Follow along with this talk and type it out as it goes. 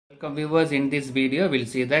Welcome viewers, in this video we'll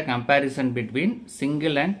see the comparison between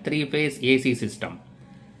single and three-phase AC system.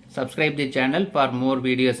 Subscribe the channel for more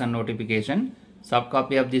videos and notification. Soft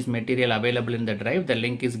copy of this material available in the drive. The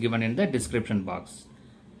link is given in the description box.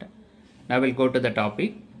 Now we'll go to the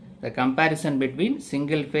topic. The comparison between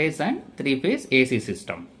single phase and three-phase AC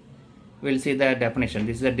system. We'll see the definition.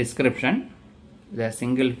 This is the description. The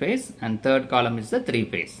single phase and third column is the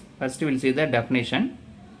three-phase. First we'll see the definition.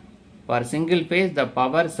 For single phase, the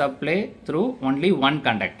power supply through only one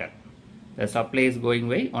conductor. The supply is going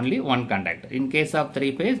by only one conductor. In case of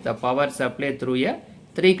three phase, the power supply through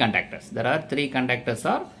three conductors. There are three conductors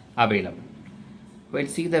are available. We'll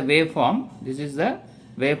see the waveform. This is the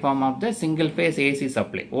waveform of the single phase AC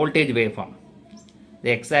supply, voltage waveform.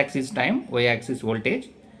 The x-axis time, y-axis voltage.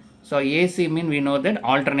 So AC means we know that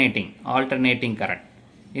alternating current.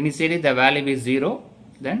 Initially the value is 0,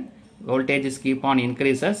 then voltages keep on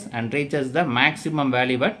increases and reaches the maximum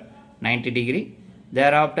value at 90 degree.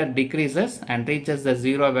 Thereafter decreases and reaches the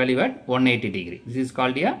zero value at 180 degree. This is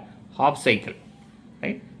called a half cycle,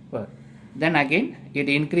 right? Then again it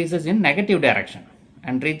increases in negative direction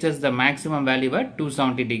and reaches the maximum value at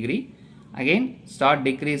 270 degree. Again start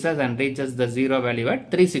decreases and reaches the zero value at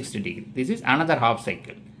 360 degree. This is another half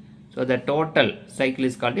cycle. So the total cycle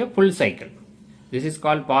is called a full cycle. This is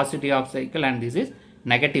called positive half cycle and this is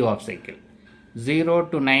negative half cycle. 0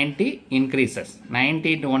 to 90 increases,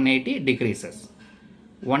 90 to 180 decreases,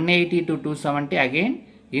 180 to 270 again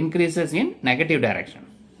increases in negative direction,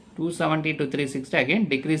 270 to 360 again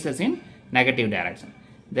decreases in negative direction.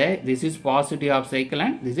 This is positive half cycle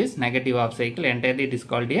and this is negative half cycle. Entirely it is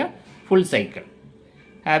called a full cycle,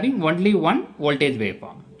 having only one voltage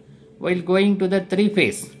waveform. While going to the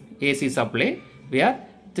three-phase AC supply, where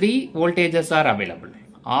three voltages are available: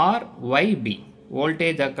 R, Y, B.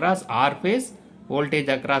 Voltage across R phase, voltage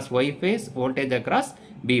across Y phase, voltage across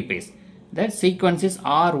B phase. That sequence is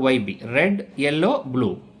R, Y, B. Red, yellow,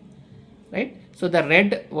 blue. Right? So the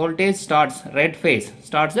red voltage starts, red phase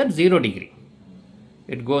starts at 0 degree.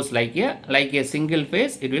 It goes like a single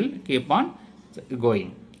phase, it will keep on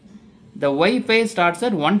going. The Y phase starts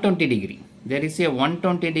at 120 degree. There is a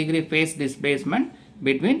 120 degree phase displacement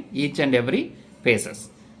between each and every phases.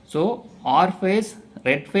 So R phase,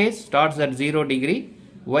 red phase starts at 0 degree,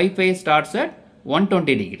 Y phase starts at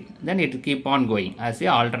 120 degree. Then it will keep on going as a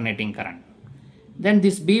alternating current. Then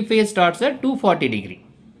this B phase starts at 240 degree,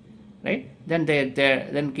 right? Then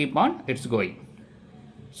then keep on, it's going.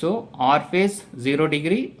 So R phase 0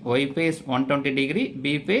 degree, Y phase 120 degree,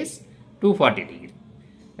 B phase 240 degree.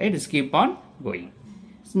 Right? It's keep on going.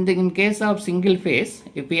 In case of single phase,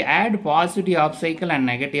 if we add positive half cycle and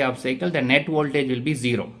negative half cycle, the net voltage will be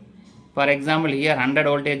 0. For example, here 100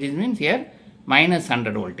 voltage means here minus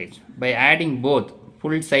 100 voltage. By adding both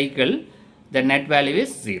full cycle, the net value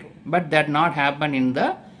is 0. But that not happen in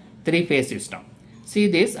the three-phase system. See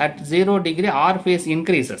this, at 0 degree R phase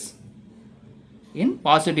increases in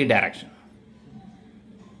positive direction.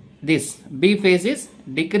 This B phase is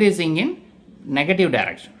decreasing in negative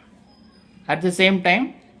direction. At the same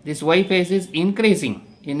time, this Y phase is increasing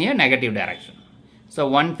in a negative direction. So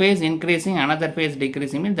one phase increasing, another phase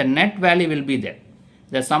decreasing means the net value will be there.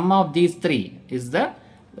 The sum of these three is the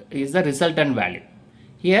resultant value.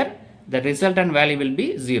 Here the resultant value will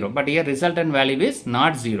be 0, but here resultant value is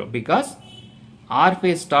not 0 because R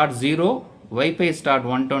phase starts 0, Y phase start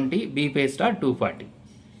 120, B phase start 240.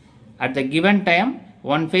 At the given time,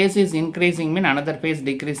 one phase is increasing mean another phase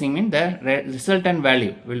decreasing mean the resultant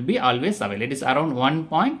value will be always available. It is around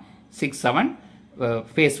 1.67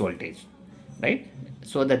 phase voltage, right?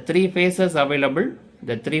 So the three phases available,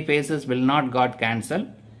 the three phases will not got cancelled.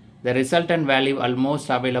 The resultant value almost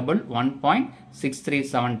available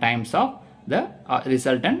 1.637 times of the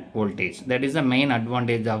resultant voltage. That is the main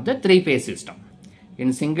advantage of the three-phase system.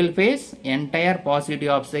 In single phase, entire positive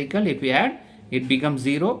half cycle, if you add, it becomes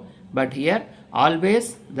 0. But here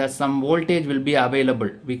always some voltage will be available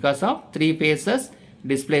because of three phases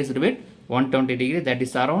displaced with 120 degree. That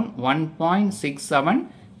is around 1.67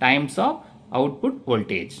 times of output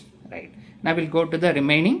voltage. Right. Now we'll go to the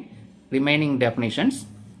remaining definitions.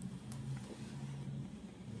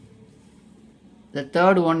 The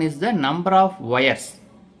third one is the number of wires.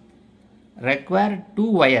 Require 2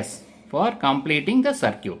 wires for completing the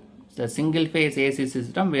circuit. The single phase AC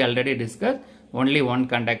system we already discussed, only one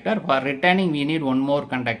conductor. For returning we need one more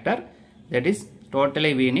conductor, that is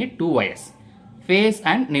totally we need 2 wires. Phase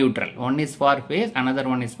and neutral. One is for phase, another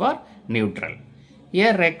one is for neutral.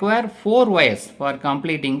 Here require 4 wires for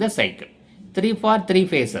completing the cycle. 3 for 3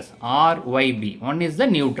 phases, R, Y, B. One is the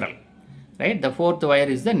neutral, right? The fourth wire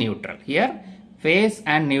is the neutral. Here phase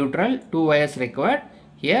and neutral, 2 wires required.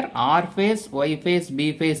 Here R phase, Y phase,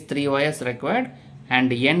 B phase 3 wires required,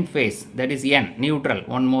 and N phase, that is N neutral,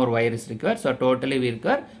 one more wire is required. So totally we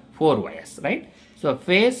require 4 wires, right? So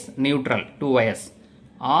phase neutral 2 wires,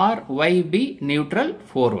 R, Y, B neutral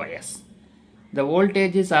 4 wires. The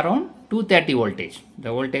voltage is around 230 voltage.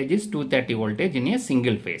 The voltage is 230 voltage in a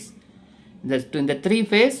single phase. In the 3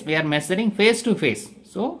 phase we are measuring phase to phase.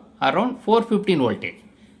 So around 415 voltage.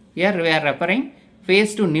 Here we are referring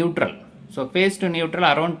phase to neutral. So phase to neutral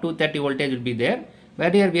around 230 voltage will be there.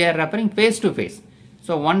 Where here we are referring phase to phase.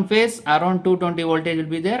 So one phase around 220 voltage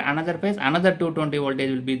will be there. Another phase another 220 voltage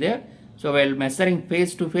will be there. So while measuring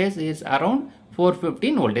phase to phase is around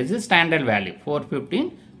 415 voltage. This is standard value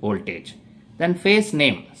 415 voltage. Then phase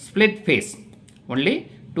name, split phase.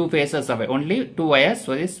 Only 2 phases away. Only 2 wires,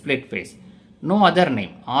 so this split phase. No other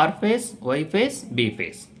name. R phase, Y phase, B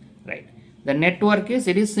phase. Right. The network is,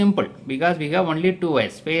 it is simple because we have only 2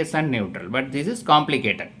 wires, phase and neutral. But this is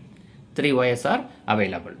complicated. 3 wires are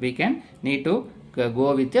available. We can need to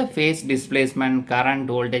go with a phase displacement, current,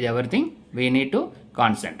 voltage, everything. We need to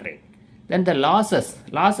concentrate. Then the losses.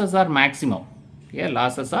 Losses are maximum. Here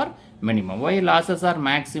losses are minimum. Why losses are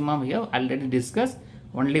maximum? Here already discussed.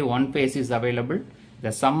 Only one phase is available.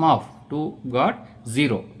 The sum of 2 got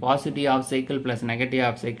 0. Positive half cycle plus negative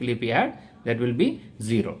half cycle if we add, that will be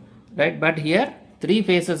 0. Right? But here 3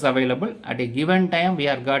 phases available. At a given time we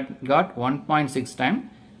are got 1.6 time.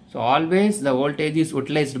 So always the voltage is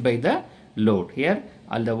utilized by the load. Here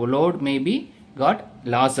all the load may be got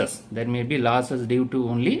losses. There may be losses due to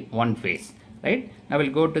only one phase. Right? Now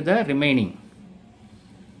we'll go to the remaining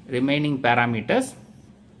parameters.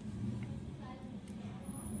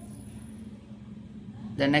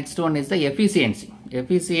 The next one is the efficiency.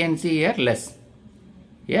 Efficiency here less,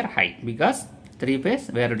 here high, because 3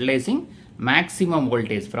 phase we are utilizing maximum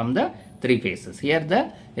voltage from the 3 phases. Here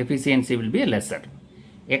the efficiency will be lesser.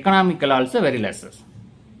 Economical also very lesser.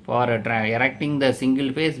 For erecting the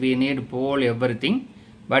single phase we need pole, everything,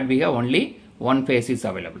 but we have only one phase is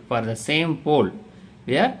available. For the same pole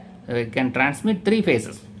we can transmit 3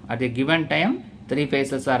 phases. At a given time 3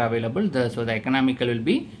 phases are available, so the economical will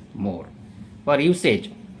be more. For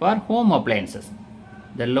usage, for home appliances,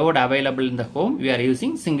 the load available in the home we are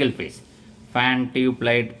using single phase. Fan, tube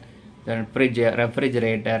light, the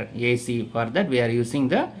refrigerator, AC, for that we are using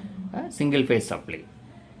the single phase supply.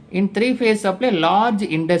 In 3 phase supply, large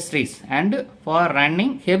industries and for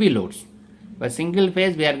running heavy loads. For single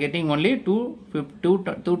phase we are getting only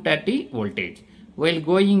 230 voltage. While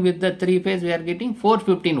going with the 3 phase we are getting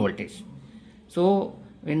 415 voltage. So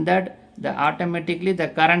in that automatically the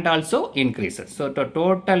current also increases. So the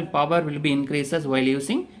total power will be increases while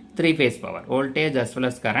using 3 phase power, voltage as well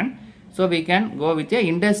as current. So we can go with a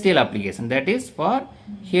industrial application, that is for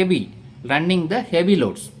heavy, running the heavy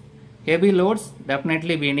loads. Heavy loads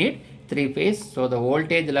definitely we need 3 phase. So the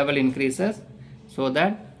voltage level increases, so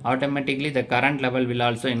that automatically the current level will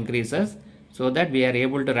also increases, so that we are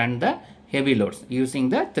able to run the heavy loads using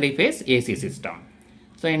the 3 phase AC system.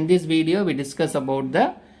 So in this video we discuss about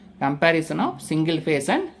the comparison of single phase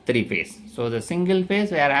and 3 phase. So the single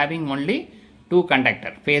phase we are having only 2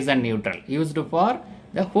 conductor, phase and neutral, used for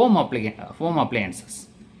the home appliances.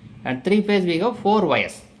 And 3 phase we have 4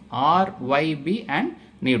 wires, R, Y, B and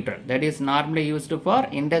neutral. That is normally used for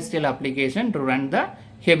industrial application to run the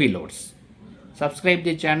heavy loads. Subscribe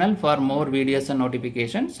the channel for more videos and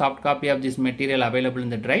notifications. Soft copy of this material available in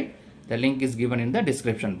the drive. The link is given in the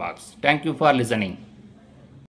description box. Thank you for listening.